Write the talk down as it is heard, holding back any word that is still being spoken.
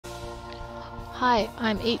Hi,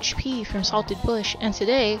 I'm HP from Salted Bush, and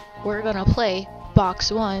today we're gonna play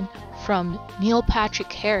Box 1 from Neil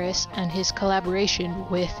Patrick Harris and his collaboration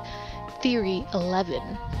with Theory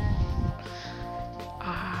 11.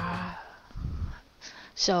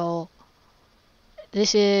 So,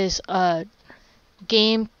 this is a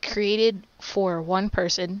game created for one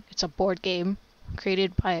person. It's a board game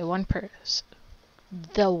created by one person,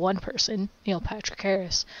 Neil Patrick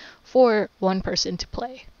Harris, for one person to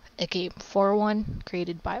play. A game for one,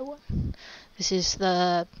 created by one. This is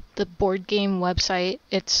the board game website.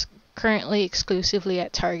 It's currently exclusively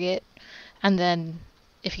at Target, and then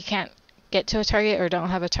if you can't get to a Target or don't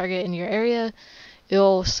have a Target in your area,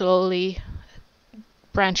 it'll slowly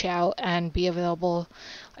branch out and be available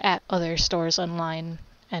at other stores online,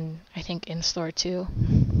 and I think in store too.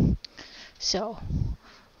 So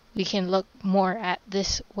we can look more at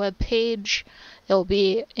this web page. It'll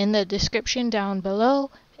be in the description down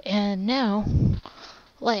below. And now,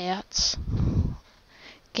 let's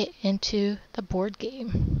get into the board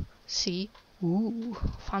game. See? Ooh,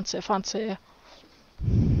 fancy.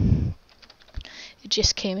 It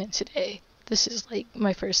just came in today. This is like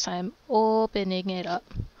my first time opening it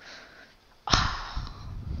up.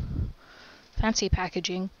 Fancy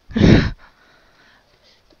packaging.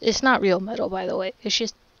 It's not real metal, by the way. It's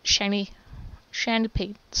just shiny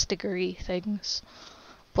paint stickery things.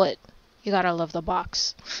 But you gotta love the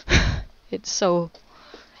box. It's so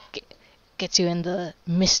gets you in the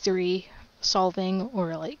mystery solving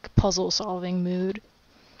or like puzzle solving mood.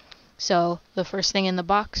 So the first thing in the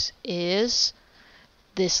box is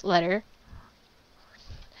this letter.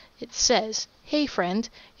 It says, "Hey friend,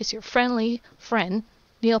 it's your friendly friend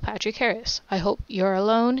Neil Patrick Harris. I hope you're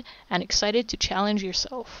alone and excited to challenge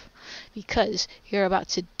yourself, because you're about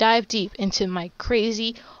to dive deep into my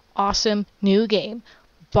crazy, awesome new game,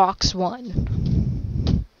 Box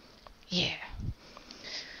 1. Yeah.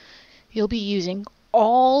 You'll be using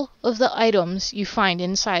all of the items you find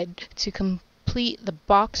inside to complete the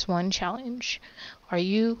Box 1 challenge. Are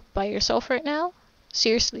you by yourself right now?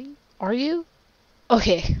 Seriously, are you?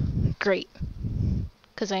 Okay, great.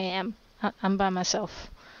 Because I am. I'm by myself.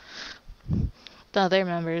 The other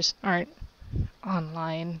members aren't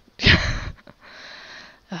online.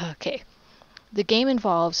 Okay. The game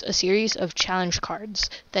involves a series of challenge cards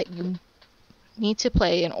that you need to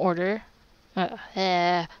play in order.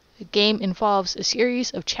 The game involves a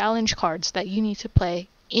series of challenge cards that you need to play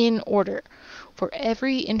in order. For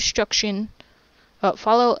every instruction,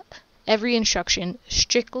 follow every instruction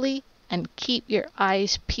strictly and keep your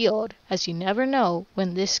eyes peeled, as you never know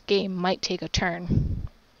when this game might take a turn.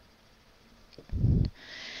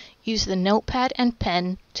 Use the notepad and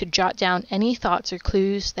pen to jot down any thoughts or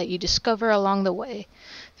clues that you discover along the way.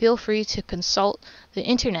 Feel free to consult the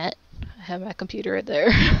internet, I have my computer right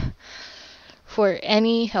there, for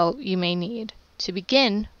any help you may need. To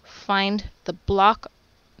begin, find the black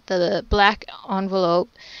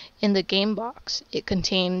envelope in the game box. It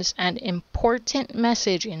contains an important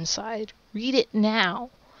message inside. Read it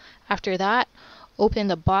now. After that, open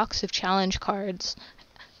the box of challenge cards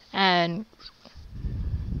and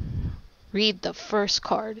read the first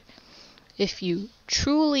card. If you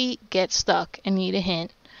truly get stuck and need a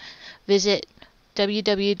hint, visit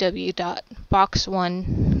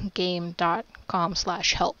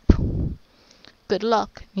www.box1game.com/help. Good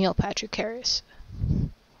luck, Neil Patrick Harris.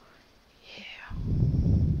 Yeah.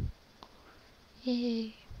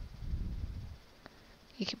 Yay.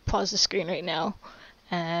 You can pause the screen right now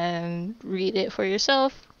and read it for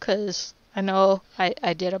yourself, because I know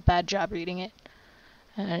I did a bad job reading it.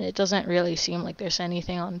 And it doesn't really seem like there's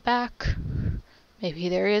anything on back. Maybe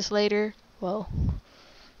there is later. Well,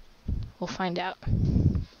 we'll find out.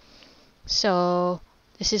 So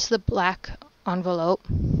this is the black envelope,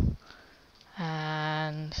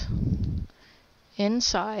 and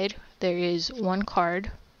inside there is one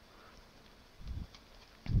card.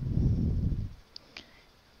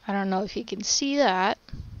 I don't know if you can see that.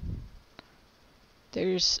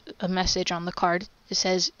 There's a message on the card. It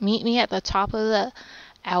says, "Meet me at the top of the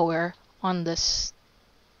hour on the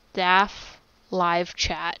staff live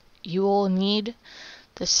chat. You will need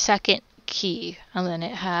the second key." And then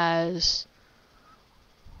it has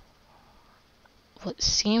what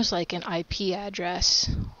seems like an IP address,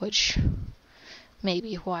 which may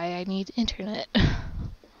be why I need internet.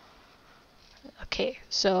 Okay,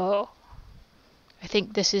 so I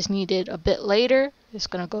think this is needed a bit later. It's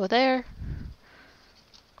gonna go there.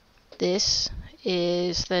 This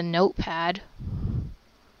is the notepad.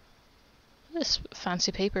 This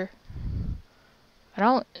fancy paper.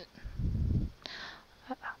 I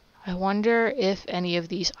wonder if any of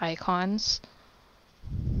these icons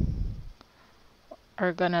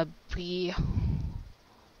are gonna be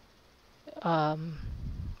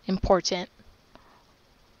important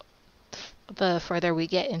the further we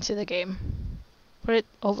get into the game. But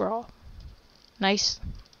overall, nice,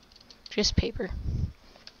 just paper.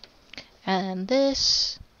 And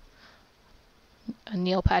this, a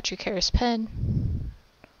Neil Patrick Harris pen.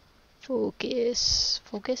 Focus,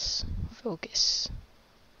 focus, focus.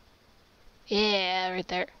 Yeah, right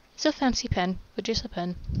there. It's a fancy pen, but just a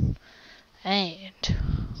pen. And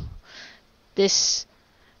this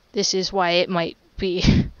is why it might be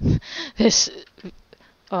this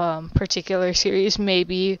particular series may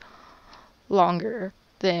be longer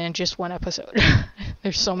than just one episode.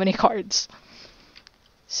 There's so many cards.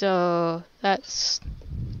 So that's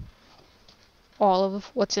all of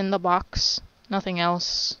what's in the box. Nothing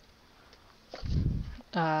else.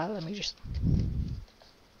 Let me just...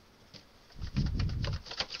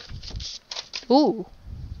 Ooh.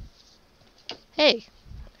 Hey.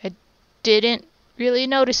 I didn't really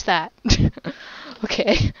notice that.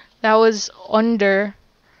 Okay. That was under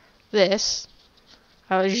this.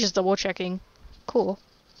 I was just double checking. Cool.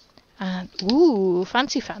 And, ooh,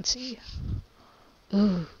 fancy.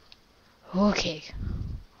 Ooh. Okay.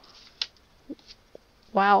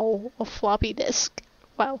 Wow, a floppy disk.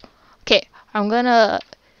 Wow. Okay, I'm gonna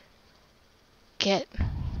get...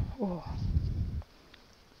 Oh.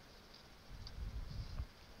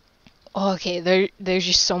 Okay, there's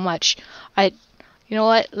just so much. You know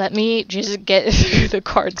what? Let me just get through the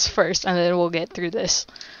cards first, and then we'll get through this.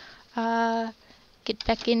 Get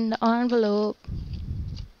back in the envelope.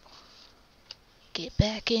 Get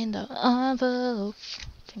back in the envelope.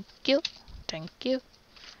 Thank you.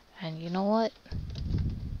 And you know what?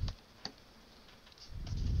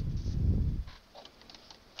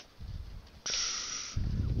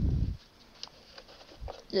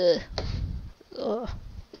 Ugh.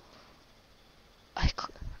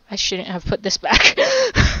 I shouldn't have put this back.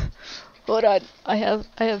 Hold on. I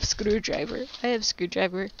have screwdriver.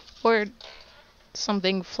 Or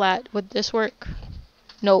something flat. Would this work?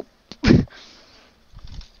 Nope.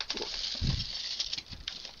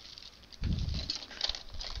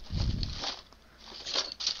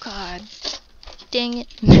 God dang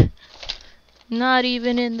it. Not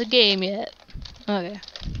even in the game yet. Okay.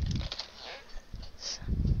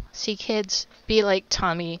 See, kids, be like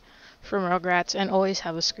Tommy from Rugrats and always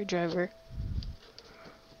have a screwdriver.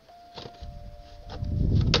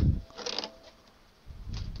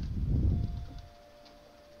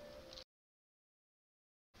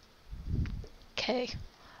 Okay,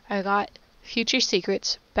 I got Future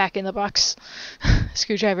Secrets back in the box.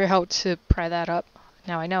 Screwdriver helped to pry that up.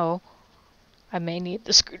 Now I know I may need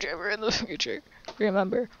the screwdriver in the future.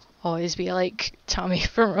 Remember, always be like Tommy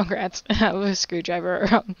from Rugrats and have a screwdriver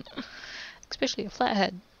around. Especially a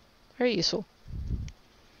flathead. Very useful.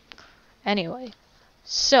 Anyway,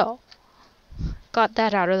 so, got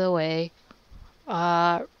that out of the way.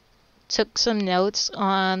 Took some notes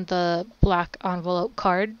on the black envelope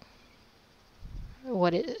card.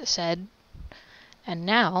 What it said. And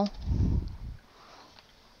now,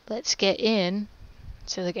 let's get in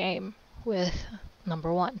to the game with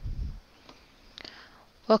number 1.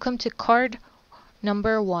 Welcome to card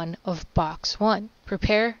number 1 of box 1.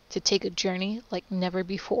 Prepare to take a journey like never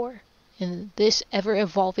before in this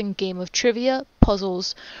ever-evolving game of trivia,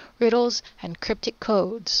 puzzles, riddles, and cryptic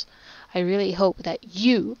codes. I really hope that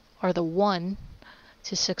you are the one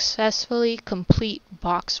to successfully complete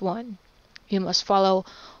box 1. You must follow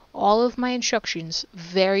all of my instructions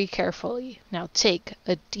very carefully. Now take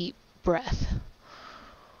a deep breath.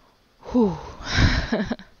 Whew.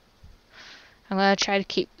 I'm gonna try to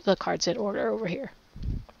keep the cards in order over here.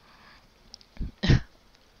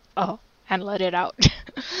 Oh, and let it out.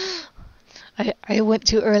 I went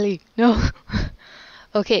too early. No.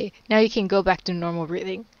 Okay, now you can go back to normal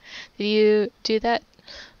breathing. Did you do that?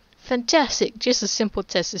 Fantastic. Just a simple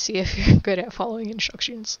test to see if you're good at following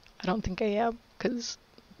instructions. I don't think I am, because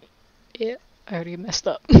yeah, I already messed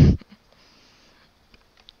up.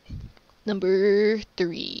 Number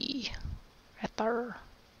 3. Right there.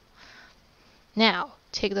 Now,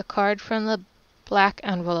 take the card from the black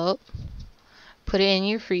envelope, put it in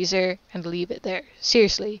your freezer, and leave it there.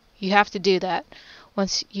 Seriously, you have to do that.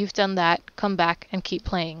 Once you've done that, come back and keep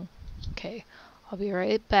playing. Okay, I'll be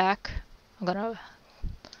right back.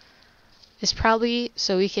 It's probably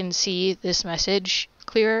so we can see this message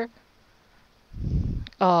clearer.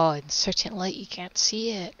 Oh, in certain light you can't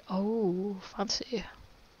see it. Oh, fancy.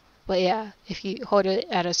 But yeah, if you hold it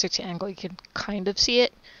at a certain angle, you can kind of see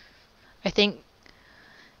it. I think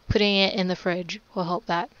putting it in the fridge will help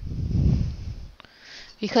that.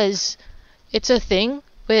 Because it's a thing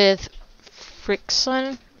with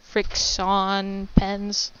Frixion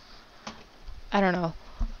pens. I don't know.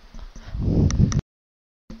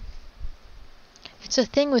 It's a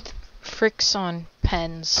thing with Frixion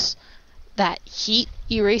pens that heat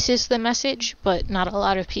erases the message, but not a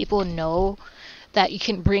lot of people know that you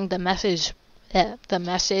can bring the message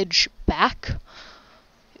back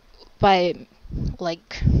by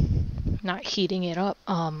like not heating it up,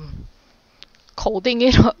 colding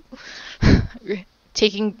it up.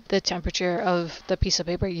 Taking the temperature of the piece of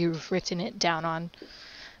paper you've written it down on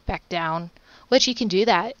back down, which you can do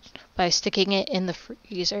that by sticking it in the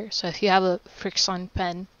freezer. So if you have a Frixion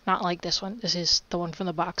pen, not like this one, this is the one from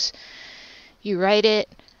the box, you write it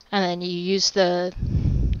and then you use the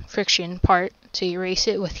friction part to erase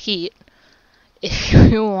it with heat. If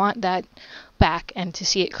you want that back and to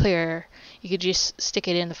see it clearer, you could just stick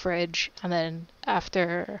it in the fridge, and then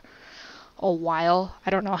after a while, I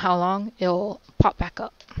don't know how long, it'll pop back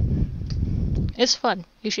up. It's fun.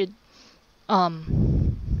 You should,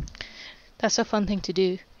 that's a fun thing to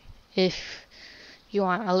do if you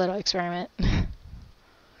want a little experiment.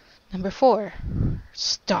 Number 4,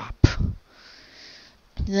 stop.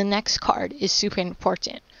 The next card is super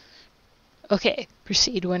important. Okay,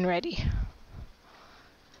 proceed when ready.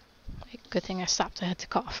 Good thing I stopped, I had to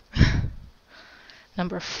cough.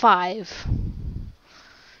 Number 5.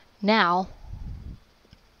 Now,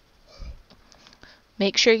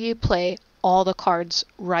 make sure you play all the cards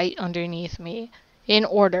right underneath me in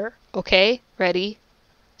order. Okay? Ready,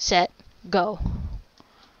 set, go.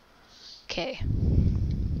 Okay.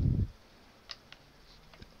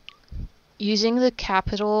 Using the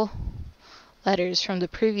capital letters from the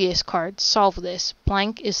previous card, solve this.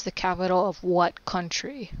 Blank is the capital of what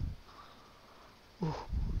country? Ooh.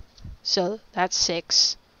 So that's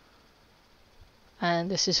 6.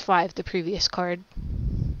 And this is 5, the previous card.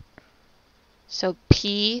 So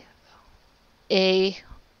P, A,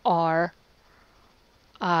 R,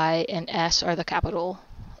 I, and S are the capital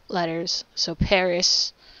letters. So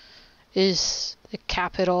Paris is the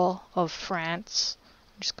capital of France.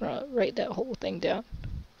 I'm just gonna write that whole thing down.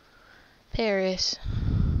 Paris.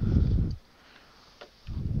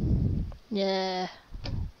 Yeah.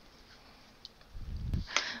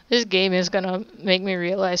 This game is gonna make me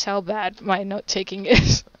realize how bad my note taking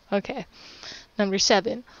is. Okay. Number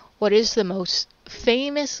 7. What is the most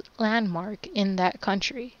famous landmark in that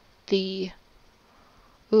country?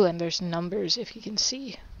 Ooh, and there's numbers if you can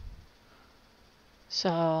see.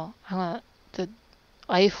 So, I want the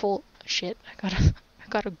Eiffel, shit, I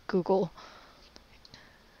gotta Google.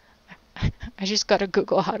 I just gotta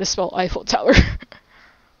Google how to spell Eiffel Tower.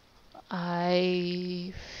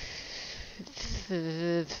 I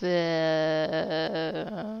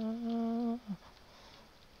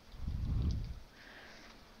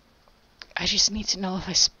just need to know if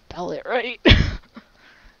I spell it right.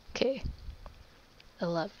 Okay.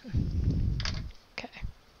 11. Okay.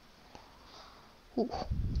 Ooh.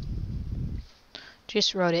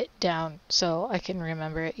 Just wrote it down so I can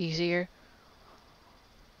remember it easier.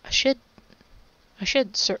 I should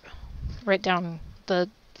write down the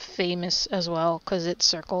famous as well, because it's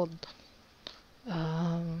circled.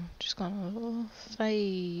 Just gonna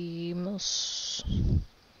famous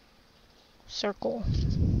circle.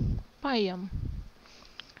 Bam.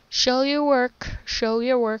 Show your work. Show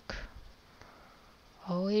your work.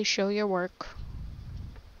 Always show your work.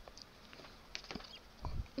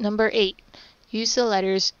 Number 8. Use the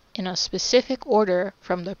letters in a specific order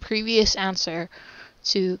from the previous answer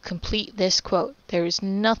to complete this quote. There is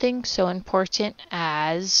nothing so important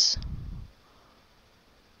as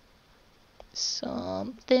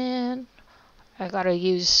something. I gotta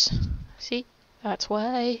use, see, that's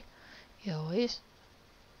why you always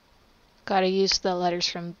gotta use the letters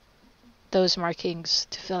from those markings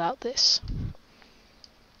to fill out this.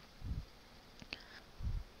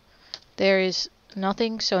 There is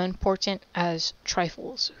nothing so important as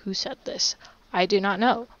trifles. Who said this? I do not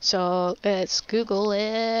know. So let's Google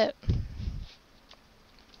it.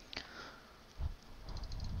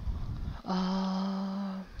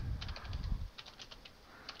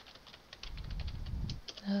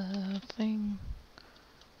 Nothing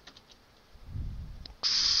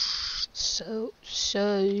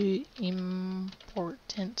so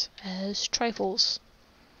important as trifles.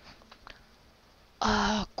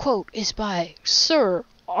 Quote is by Sir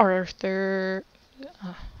Arthur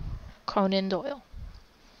Conan Doyle.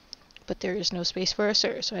 But there is no space for a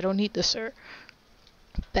sir, so I don't need the sir.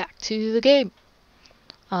 Back to the game.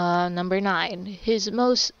 Number 9. His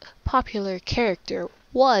most popular character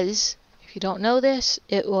was, if you don't know this,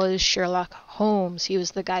 it was Sherlock Holmes. He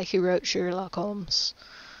was the guy who wrote Sherlock Holmes.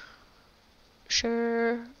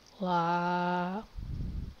 Sherlock La.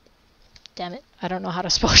 Damn it! I don't know how to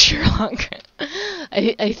spell Sherlock.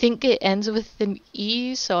 I think it ends with an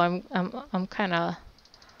E, so I'm kind of.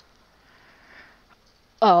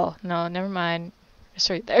 Oh no, never mind. It's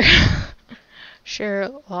right there.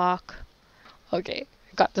 Sherlock. Okay,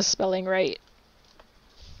 I got the spelling right.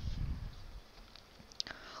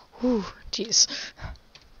 Whew, jeez.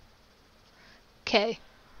 Okay,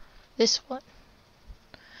 this one.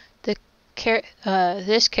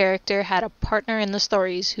 This character had a partner in the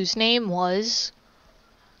stories whose name was...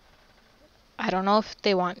 I don't know if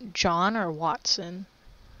they want John or Watson,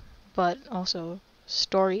 but also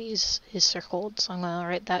stories is circled, so I'm gonna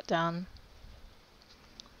write that down.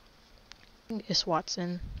 It's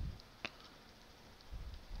Watson.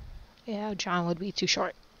 Yeah, John would be too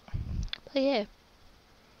short. But yeah.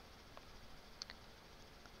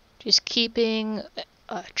 Just keeping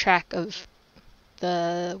track of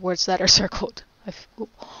the words that are circled.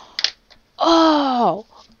 Oh!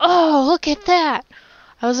 Oh, look at that!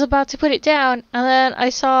 I was about to put it down, and then I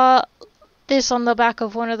saw this on the back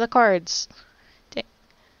of one of the cards. Dang.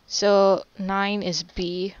 So, 9 is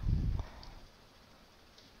B.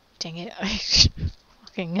 Dang it. I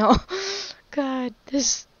fucking know. God,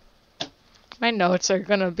 my notes are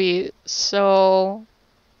gonna be so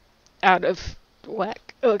out of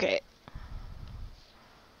whack. Okay.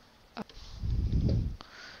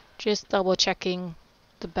 Just double checking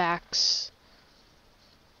the backs.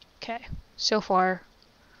 Okay. So far,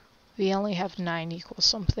 we only have 9 equals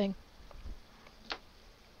something.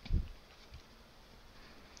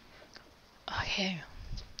 Okay.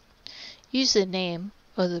 Use the name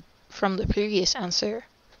of from the previous answer.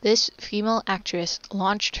 This female actress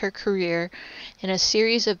launched her career in a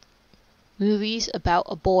series of movies about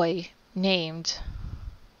a boy named...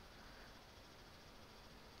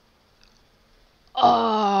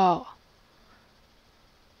 Oh!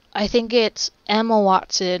 I think it's Emma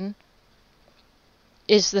Watson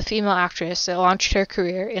is the female actress that launched her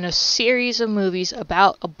career in a series of movies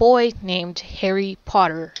about a boy named Harry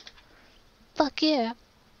Potter. Fuck yeah.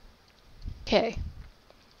 Okay.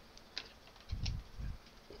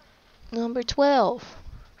 Number 12.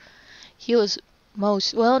 He was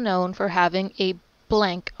most well known for having a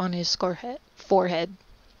blank on his forehead.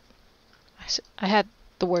 I had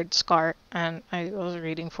the word scar and I was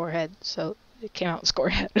reading forehead, so it came out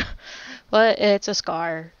scorehead. But it's a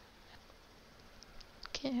scar.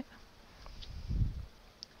 Okay.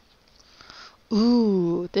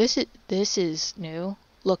 Ooh, this is new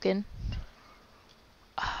looking.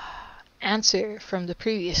 Answer from the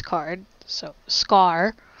previous card. So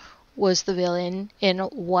Scar was the villain in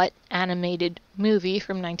what animated movie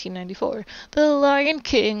from 1994? The Lion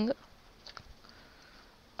King.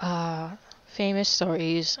 Famous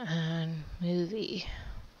stories and movie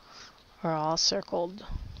are all circled.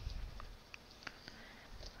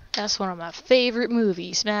 That's one of my favorite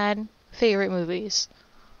movies, man. Favorite movies.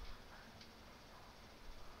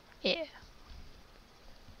 Yeah.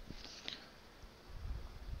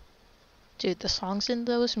 Dude, the songs in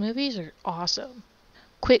those movies are awesome.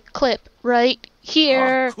 Quick clip right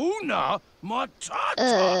here. Hakuna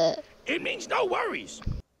Matata. It means no worries.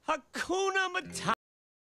 Hakuna Matata.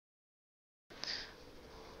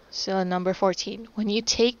 So number 14. When you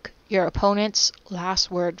take your opponent's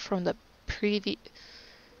last word from the previous...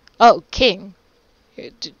 Oh, king.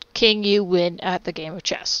 King, you win at the game of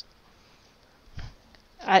chess.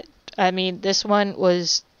 I mean, this one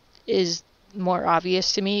is more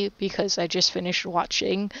obvious to me because I just finished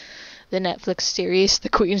watching the Netflix series The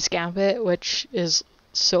Queen's Gambit, which is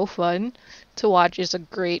so fun to watch. It's a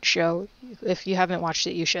great show. If you haven't watched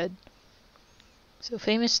it, you should. So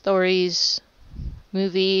famous stories,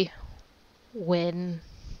 movie, win.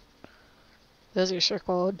 Those are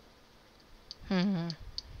circled.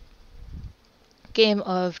 Game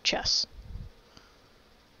of chess.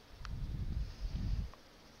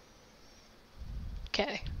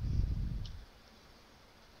 Okay.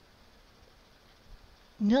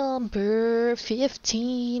 Number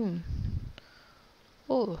 15.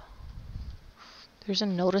 Oh, there's a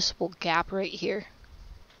noticeable gap right here.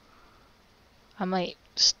 I might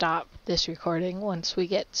stop this recording once we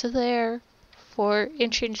get to there for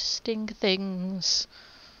interesting things.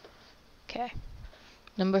 Okay.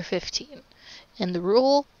 Number 15. In the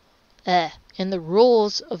rules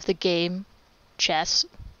of the game chess,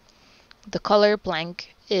 the color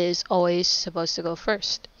blank is always supposed to go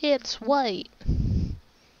first. It's white.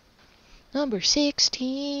 Number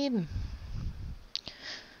 16.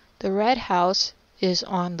 The red house is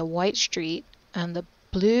on the white street and the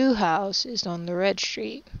blue house is on the red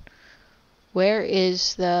street. Where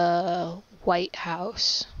is the white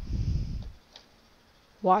house?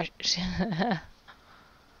 Washington,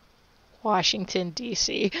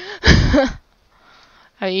 D.C.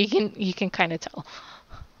 I mean, you can kind of tell.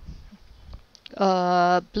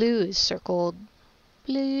 Blue is circled.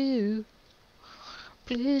 Blue.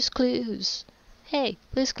 Blue's Clues. Hey,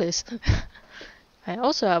 Blue's Clues. I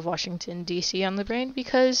also have Washington, D.C. on the brain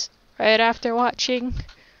because right after watching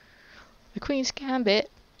The Queen's Gambit,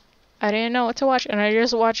 I didn't know what to watch, and I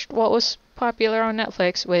just watched what was popular on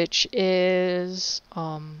Netflix, which is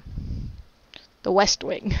The West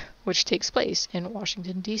Wing, which takes place in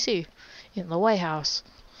Washington, D.C., in the White House.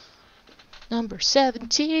 Number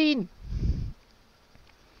 17.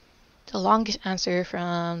 The longest answer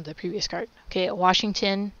from the previous card. Okay,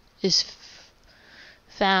 Washington is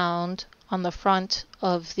found on the front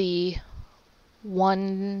of the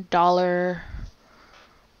 $1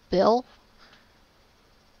 bill.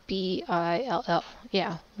 B-I-L-L.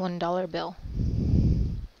 Yeah, $1 bill.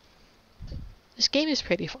 This game is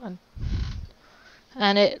pretty fun.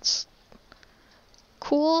 And it's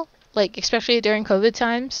cool, like, especially during COVID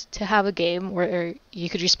times, to have a game where you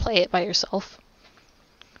could just play it by yourself.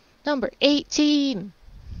 Number 18.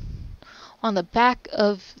 On the back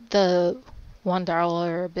of the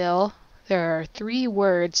 $1 bill, there are 3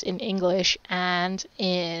 words in English and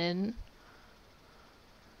in,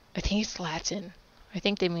 I think it's Latin. I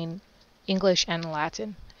think they mean English and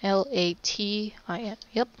Latin. L-A-T-I-N.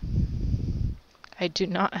 Yep. I do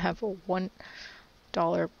not have a $1.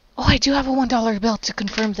 Oh, I do have a $1 bill to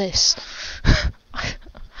confirm this.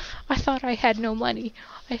 I thought I had no money.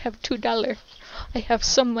 I have $2. I have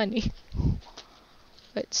some money.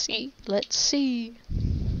 Let's see. Let's see.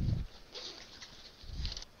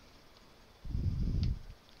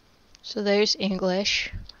 So there's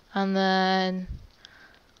English. And then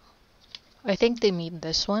I think they mean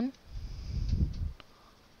this one.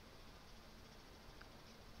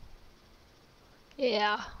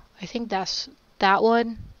 Yeah, I think that's that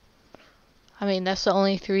one. I mean, that's the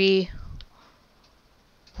only 3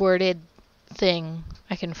 worded thing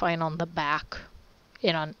I can find on the back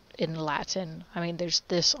in Latin. I mean, there's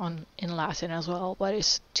this in Latin as well, but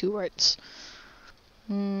it's 2 words.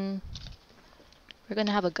 We're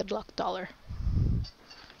gonna have a good luck dollar.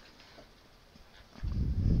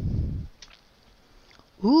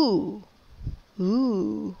 Ooh.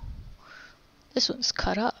 This one's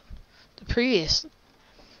cut up. The previous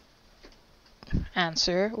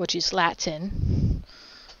answer, which is Latin,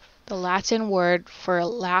 the Latin word for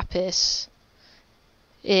lapis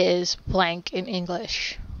is blank in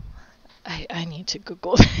English. I need to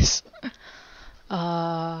Google this.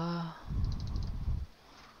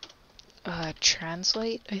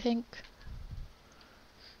 Translate, I think.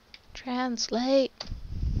 Translate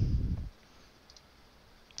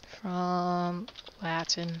from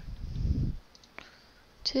Latin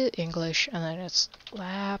to English, and then it's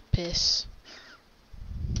lapis.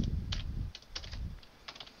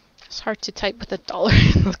 It's hard to type with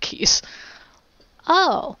 $1 in the keys.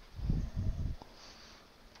 Oh!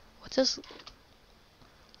 What does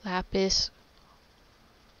lapis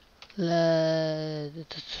lazuli?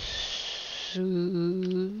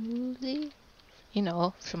 You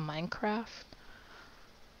know, from Minecraft.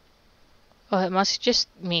 Oh, it must just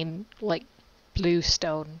mean, like, blue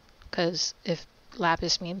stone, because if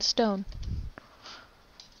lapis means stone.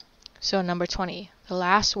 So number 20, the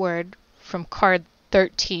last word from card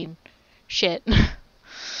 13. Shit.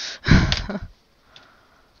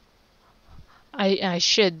 I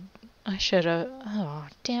should have, oh,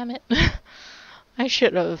 damn it. I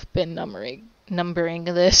should have been numbering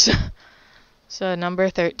this. So number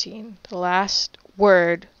 13, the last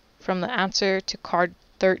word from the answer to card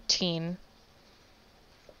 13.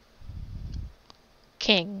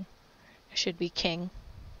 King. It should be king.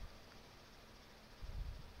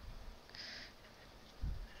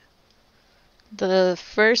 The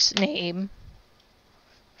first name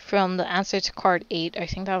from the answer to card 8, I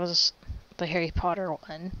think that was the Harry Potter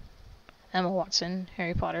one. Emma Watson,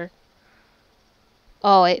 Harry Potter.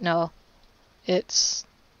 Oh wait, no. It's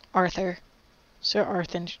Arthur. Sir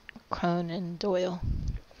Arthur Conan Doyle.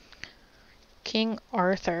 King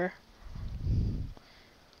Arthur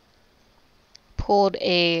pulled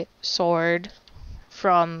a sword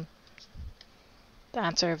from the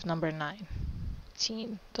answer of number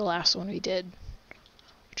 19, the last one we did,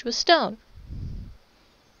 which was stone.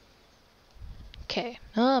 Okay,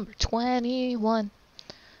 number 21.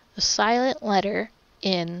 The silent letter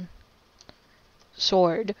in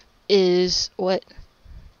sword is what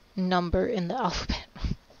number in the alphabet?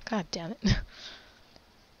 God damn it.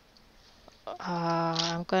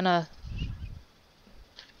 I'm gonna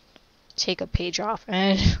take a page off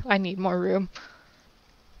and I need more room.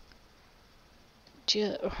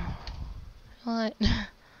 What?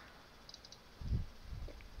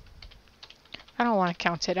 I don't want to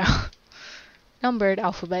count it out. Numbered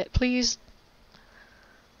alphabet, please.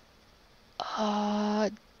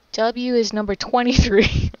 W is number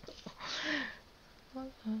 23.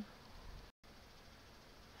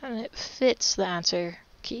 And it fits the answer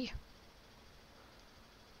key.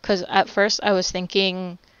 Because at first I was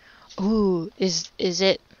thinking, ooh, is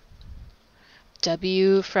it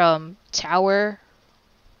W from tower?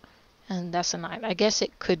 And that's a 9. I guess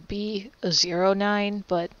it could be a 09,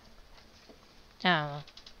 but I don't know.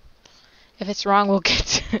 If it's wrong, we'll get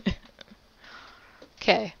to it.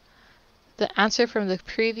 Okay. The answer from the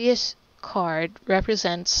previous card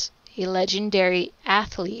represents a legendary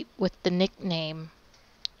athlete with the nickname.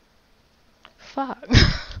 Fuck.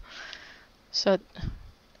 So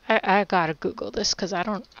I gotta Google this because I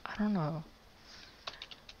don't know.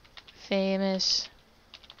 Famous.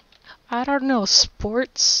 I don't know.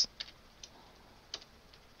 Sports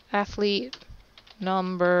athlete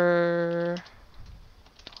number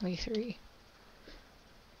 23.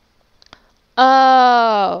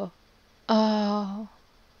 Oh,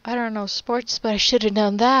 I don't know sports, but I should have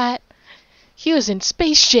known that. He was in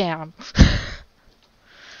Space Jam.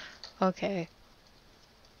 Okay.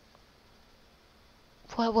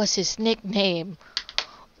 What was his nickname?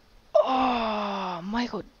 Oh,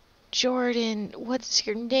 Michael Jordan. What's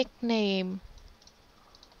your nickname?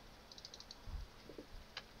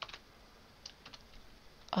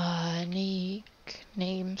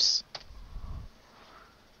 Nicknames.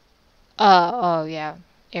 Oh yeah,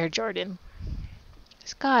 Air Jordan.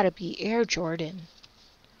 It's gotta be Air Jordan.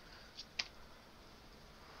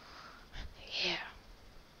 Yeah.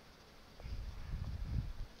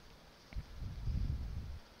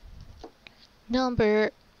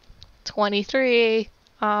 Number 23.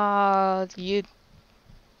 Neil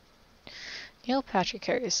Patrick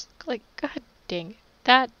Harris. Like, god dang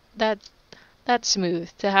it. That's smooth.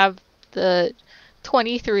 To have the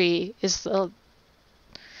 23 is the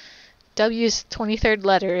W's 23rd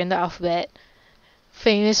letter in the alphabet.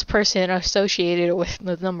 Famous person associated with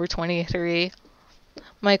the number 23.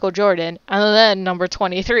 Michael Jordan. And then number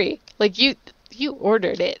 23. Like, you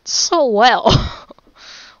ordered it so well.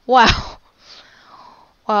 Wow.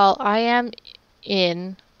 While I am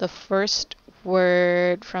in the first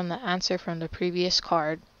word from the answer from the previous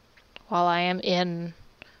card, while I am in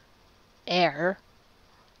air,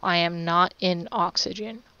 I am not in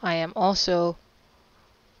oxygen. I am also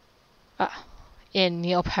in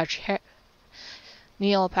Neil Patrick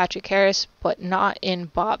Harris, but not in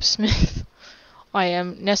Bob Smith. I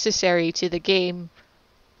am necessary to the game,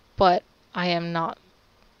 but I am not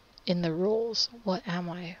in the rules. What am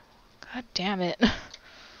I? God damn it.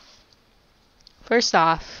 First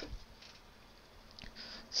off,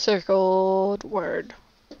 circled word.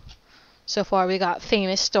 So far we got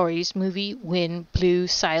famous stories, movie, wind, blue,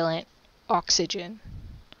 silent, oxygen.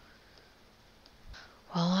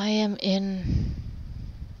 While I am in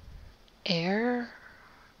air,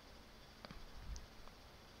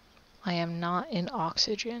 I am not in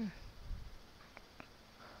oxygen.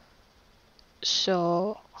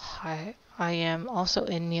 So I am also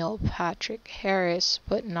in Neil Patrick Harris,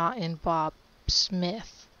 but not in Bob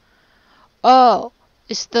Smith. Oh,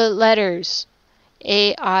 it's the letters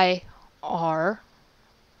A-I-R.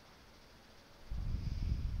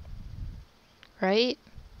 Right?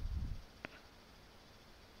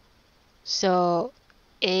 So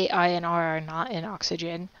A, I, and R are not in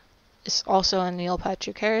oxygen. It's also in Neil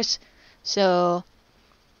Patrick Harris. So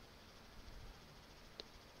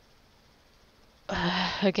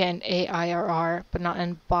again, A, I, or R, but not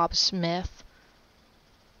in Bob Smith.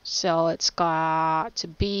 So it's got to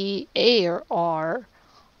be A or R.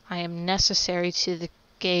 I am necessary to the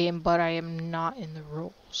game, but I am not in the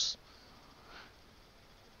rules.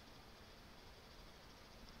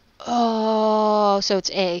 Oh, so it's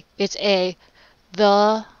A. It's A.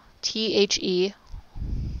 The THELETTER,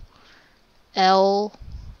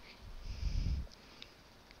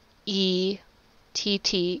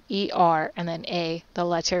 and then A, the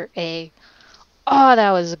letter A. Oh,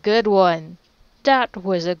 that was a good one. That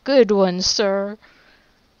was a good one, sir.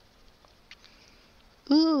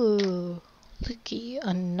 Ooh, looky,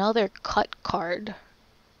 another cut card.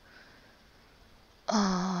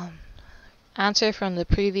 Answer from the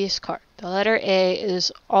previous card. The letter A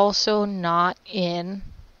is also not in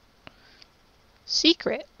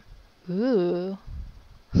secret. Ooh,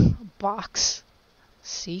 box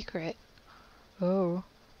secret. Oh.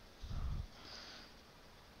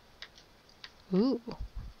 Ooh,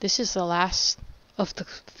 this is the last of the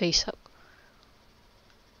face up.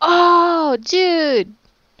 Oh, dude!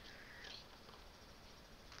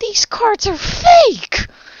 These cards are fake!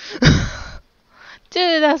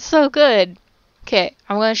 Dude, that's so good. Okay,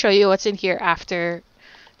 I'm going to show you what's in here after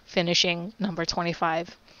finishing number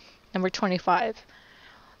 25. Number 25.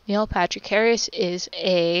 Neil Patrick Harris is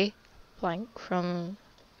a blank from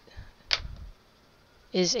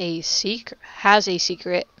has a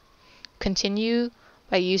secret. Continue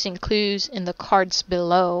by using clues in the cards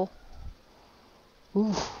below.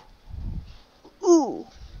 Ooh. Ooh.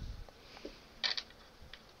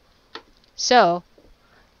 So,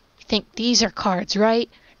 you think these are cards, right?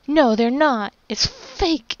 No, they're not. It's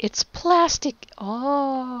fake. It's plastic.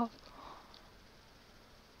 Oh.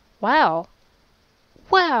 Wow.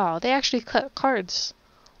 Wow, they actually cut cards.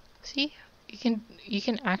 See? You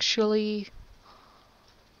can actually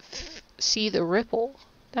see the ripple.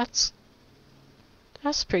 That's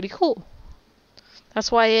pretty cool.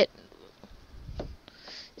 That's why it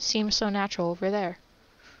seems so natural over there.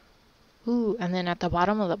 Ooh, and then at the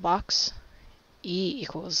bottom of the box, E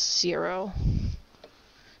equals 0.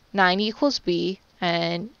 9 equals B,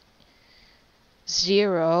 and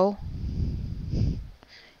 0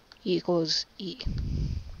 equals E.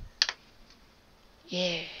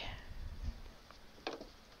 Yeah.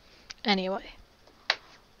 Anyway,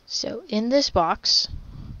 so in this box,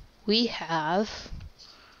 we have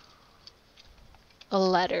a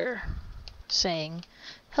letter saying,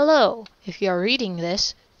 "Hello, if you are reading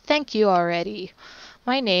this, thank you already.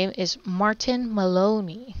 My name is Martin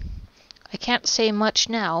Maloney. I can't say much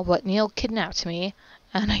now, but Neil kidnapped me,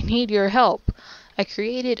 and I need your help. I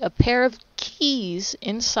created a pair of keys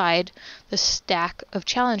inside the stack of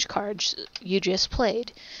challenge cards you just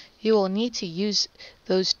played. You will need to use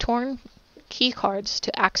those torn key cards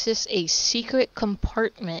to access a secret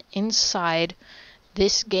compartment inside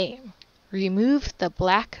this game. Remove the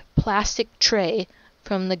black plastic tray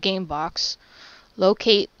from the game box.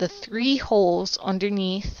 Locate the 3 holes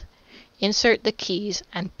underneath. Insert the keys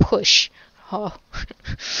and push." Oh.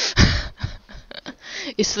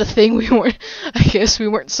 It's the thing I guess we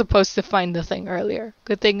weren't supposed to find the thing earlier.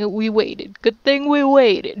 Good thing we waited. Good thing we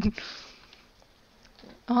waited.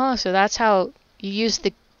 Oh, so that's how you use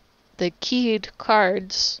the keyed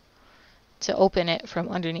cards to open it from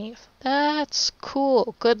underneath. That's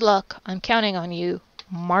cool. Good luck. I'm counting on you,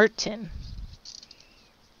 Martin.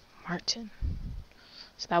 Martin.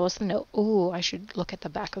 So that was the note. Ooh, I should look at the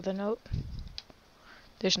back of the note.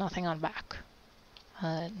 There's nothing on back.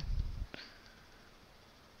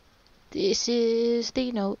 This is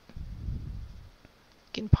the note.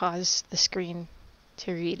 You can pause the screen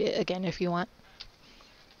to read it again if you want.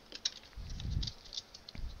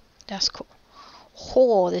 That's cool.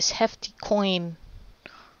 Oh, this hefty coin.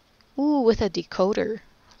 Ooh, with a decoder.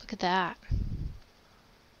 Look at that.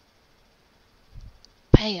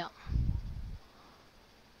 Bam.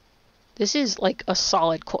 This is like a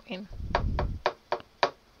solid coin.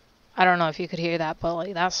 I don't know if you could hear that, but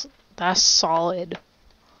like that's solid.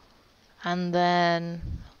 And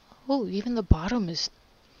then, oh, even the bottom is,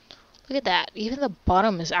 look at that. Even the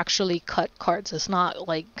bottom is actually cut cards. It's not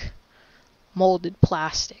like molded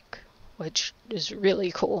plastic, which is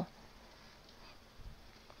really cool.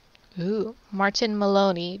 Ooh, Martin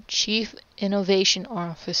Maloney, Chief Innovation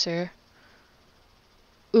Officer.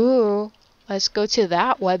 Ooh, let's go to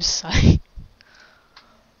that website.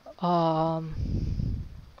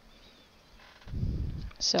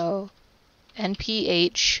 So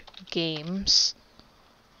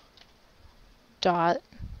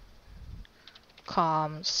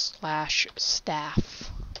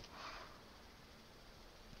nphgames.com/staff.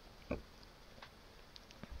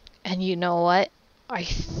 And you know what? I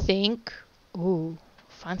think, ooh,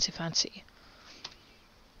 fancy.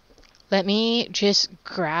 Let me just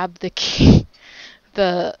grab the key,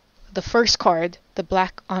 the first card, the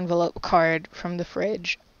black envelope card from the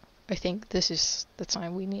fridge. I think this is the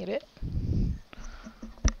time we need it.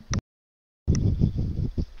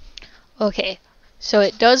 Okay, so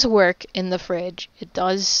it does work in the fridge. It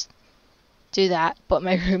does do that, but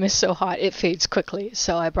my room is so hot it fades quickly.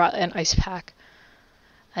 So I brought an ice pack.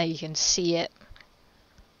 You can see it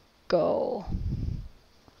go.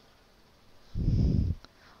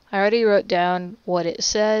 I already wrote down what it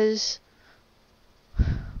says.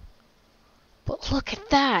 But look at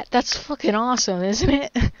that. That's fucking awesome, isn't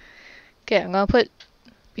it? Okay, I'm gonna put,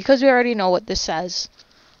 because we already know what this says,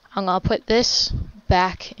 I'm gonna put this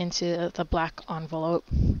back into the black envelope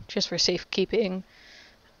just for safekeeping.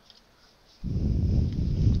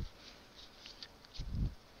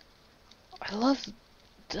 I love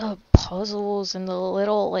the puzzles and the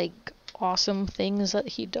little like awesome things that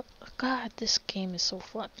he does. God, this game is so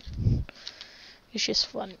fun. It's just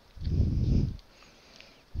fun.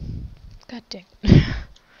 God dang.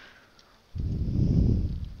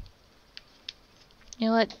 You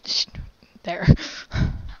know what? There.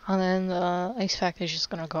 And then the ice pack is just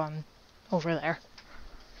gonna go on over there.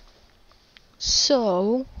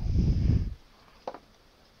 So,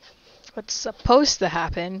 what's supposed to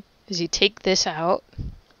happen is you take this out.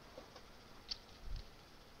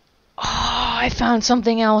 Oh, I found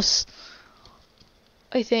something else.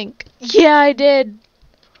 I think. Yeah, I did.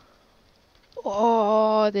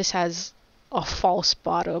 Oh, this has a false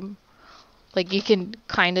bottom. Like, you can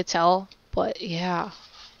kind of tell, but yeah.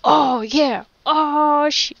 Oh, yeah. Oh,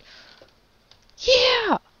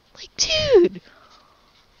 yeah. Like, dude.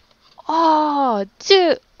 Oh,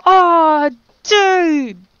 dude. Oh,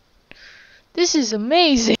 dude. This is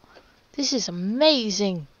amazing. This is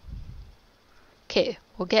amazing. Okay,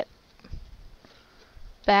 we'll get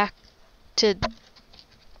back to...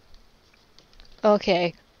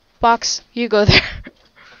 Okay. Box, you go there.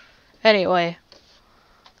 Anyway.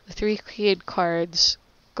 The 3 keyed cards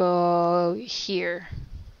go here.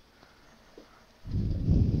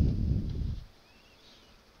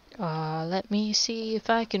 Let me see if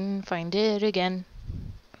I can find it again.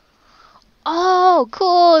 Oh,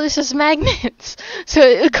 cool! This is magnets! So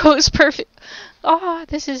it goes perfect. Oh,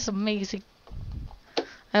 this is amazing.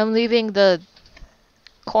 I'm leaving the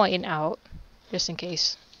coin out, just in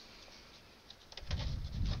case.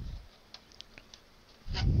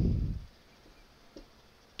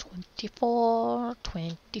 $24,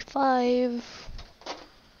 $25.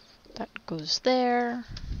 That goes there.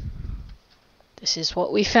 This is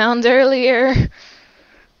what we found earlier.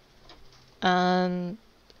 I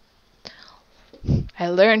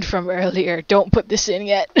learned from earlier, don't put this in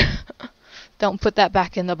yet. Don't put that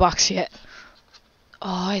back in the box yet.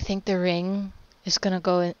 Oh, I think the ring is gonna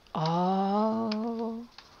go in. Oh.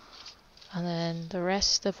 And then the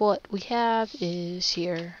rest of what we have is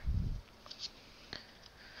here.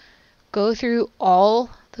 Go through all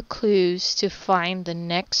the clues to find the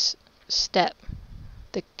next step.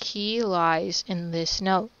 The key lies in this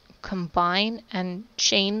note. Combine and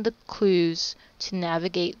chain the clues to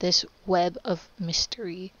navigate this web of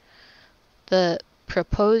mystery. The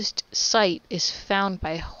proposed site is found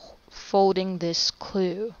by folding this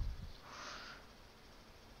clue.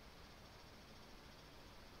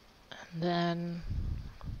 And then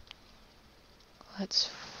let's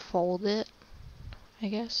fold it, I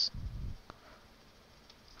guess.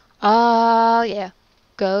 Yeah.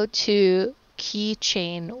 Go to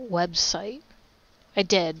keychain website. I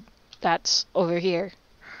did. That's over here.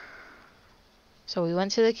 So we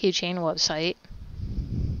went to the keychain website.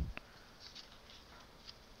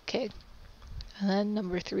 Okay. And then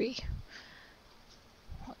number 3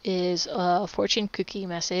 is a fortune cookie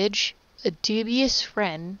message. A dubious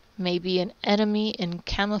friend may be an enemy in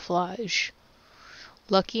camouflage.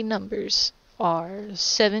 Lucky numbers are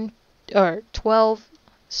 12,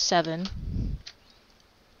 7,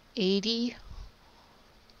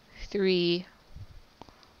 83,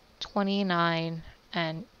 29,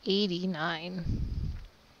 and 89.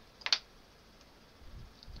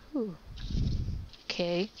 Ooh.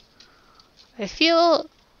 Okay. I feel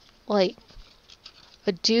like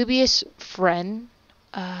a dubious friend.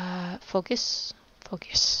 Focus.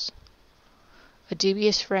 A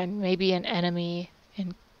dubious friend may be an enemy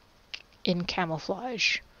in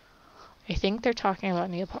camouflage. I think they're talking about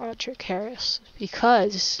Neil Patrick Harris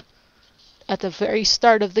because at the very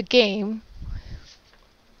start of the game,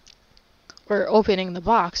 or opening the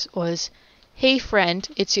box, was, "Hey friend,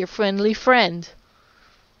 it's your friendly friend,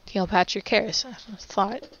 Neil Patrick Harris." I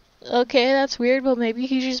thought, okay, that's weird, but maybe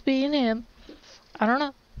he's just being him. I don't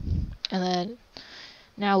know. And then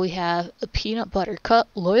now we have a Peanut Butter Cup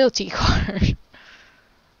loyalty card.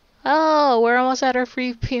 Oh, we're almost at our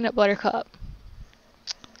free peanut butter cup.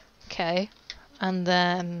 Okay. And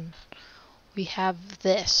then we have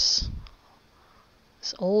this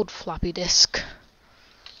old floppy disk.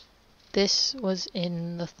 This was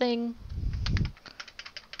in the thing.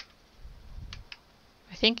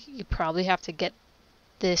 I think you probably have to get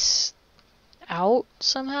this out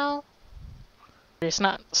somehow. It's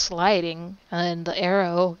not sliding, and the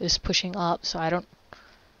arrow is pushing up, so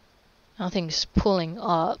nothing's pulling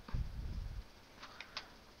up.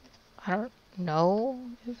 I don't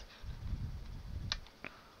know if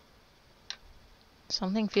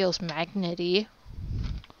something feels magnety.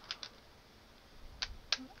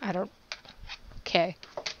 Okay.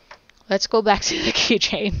 Let's go back to the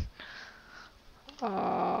keychain.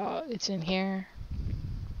 It's in here.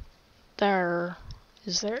 There.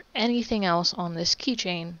 Is there anything else on this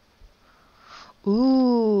keychain?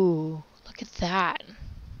 Ooh, look at that.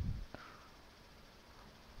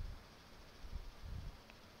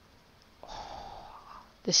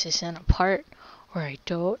 This isn't a part where I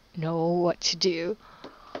don't know what to do.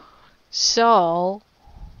 So,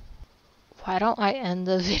 why don't I end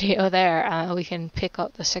the video there? We can pick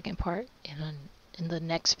up the second part in the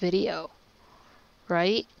next video,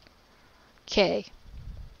 right? Okay.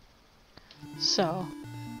 So,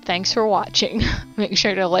 thanks for watching. Make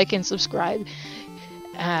sure to like and subscribe,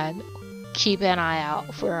 and keep an eye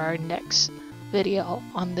out for our next video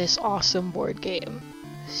on this awesome board game.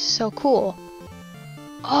 So cool.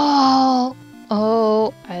 Oh,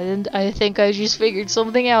 I think I just figured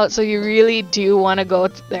something out. So you really do want to go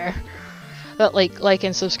there. But like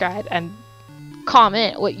and subscribe and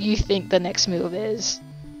comment what you think the next move is.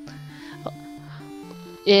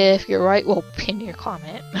 If you're right, we'll pin your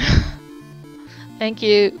comment. Thank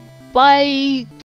you. Bye.